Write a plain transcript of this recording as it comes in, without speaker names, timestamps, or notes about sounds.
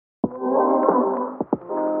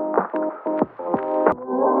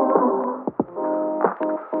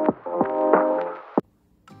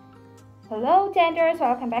Tenders,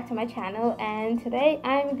 welcome back to my channel, and today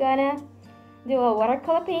I'm gonna do a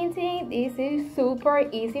watercolor painting. This is super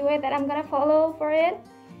easy way that I'm gonna follow for it,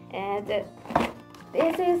 and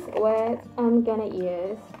this is what I'm gonna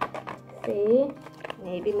use. See,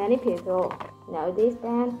 maybe many people know this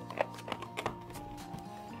brand.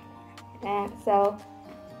 And so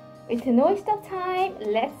with no waste of time,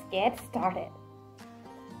 let's get started.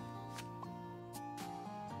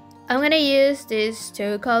 I'm gonna use these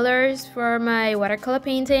two colors for my watercolor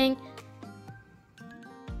painting.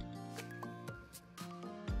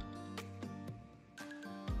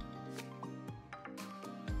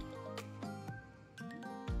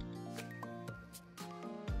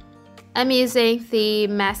 I'm using the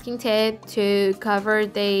masking tape to cover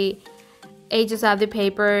the edges of the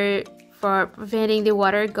paper for preventing the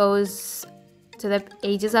water goes to the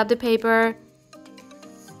edges of the paper.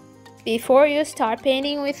 Before you start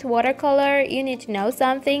painting with watercolor, you need to know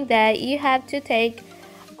something, that you have to take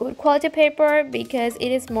good quality paper, because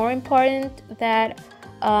it is more important that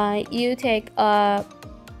you take a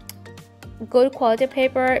good quality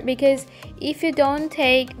paper, because if you don't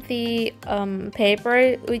take the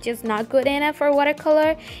paper which is not good enough for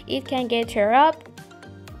watercolor, it can get tear up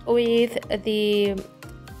with the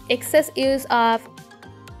excess use of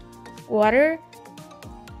water.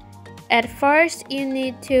 At first, you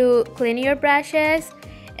need to clean your brushes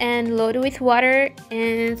and load with water,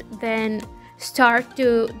 and then start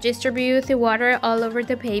to distribute the water all over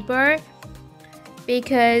the paper,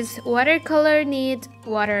 because watercolor needs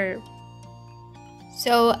water.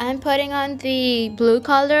 So I'm putting on the blue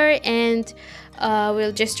color, and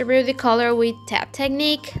we'll distribute the color with tap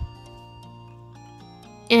technique.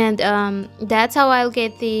 And that's how I'll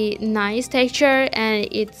get the nice texture, and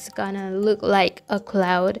it's gonna look like a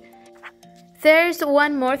cloud. There's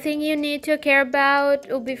one more thing you need to care about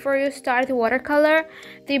before you start the watercolor: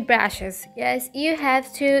 the brushes. Yes, you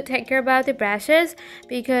have to take care about the brushes,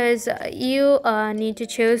 because you need to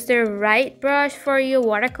choose the right brush for your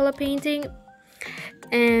watercolor painting.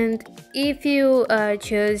 And if you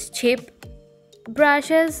choose cheap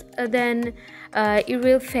brushes, then it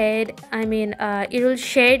will fade. It will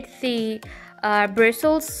shade the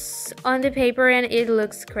bristles on the paper, and it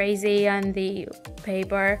looks crazy on the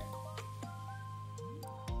paper.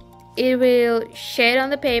 It will shade on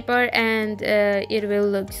the paper, and it will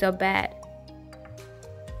look so bad.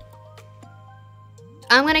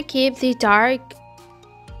 I'm gonna keep the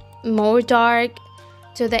more dark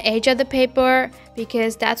to the edge of the paper,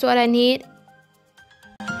 because that's what I need.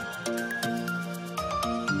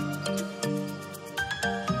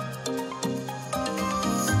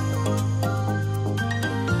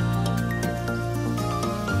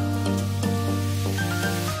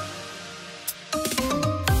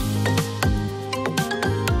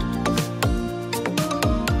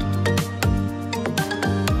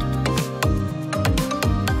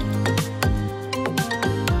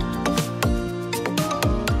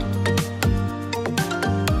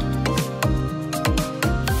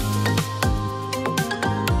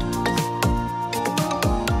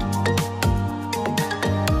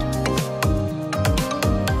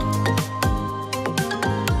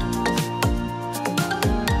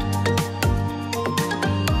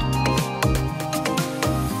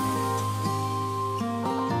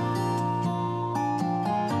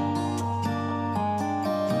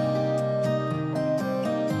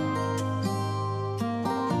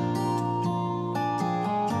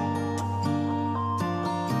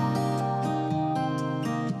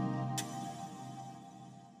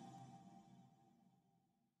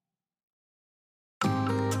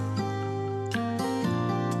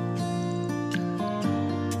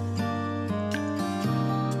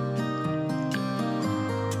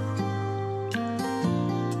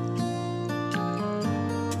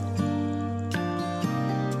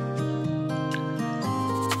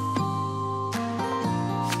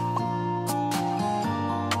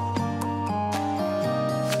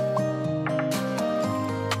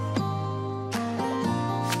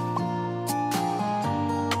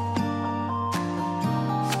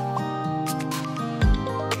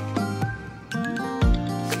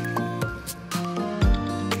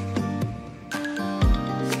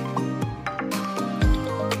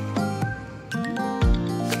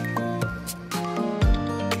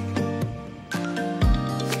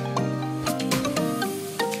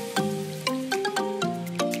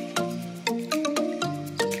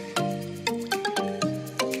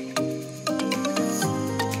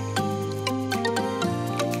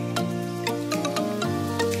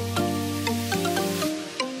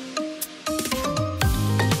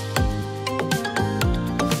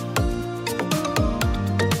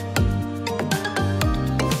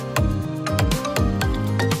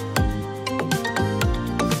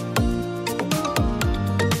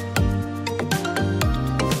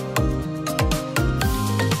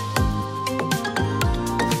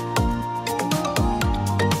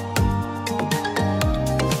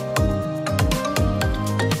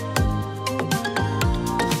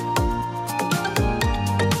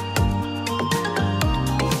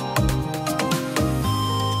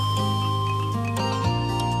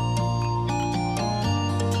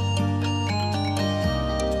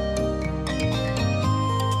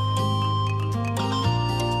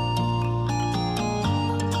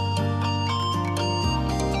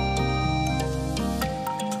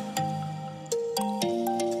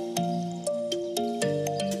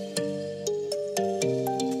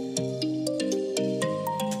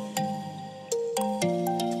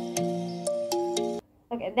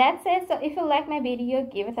 that's it. So if you like my video,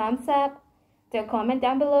 give a thumbs up, do comment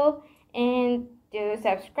down below, and do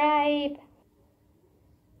subscribe.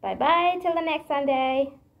 Bye bye till the next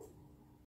Sunday.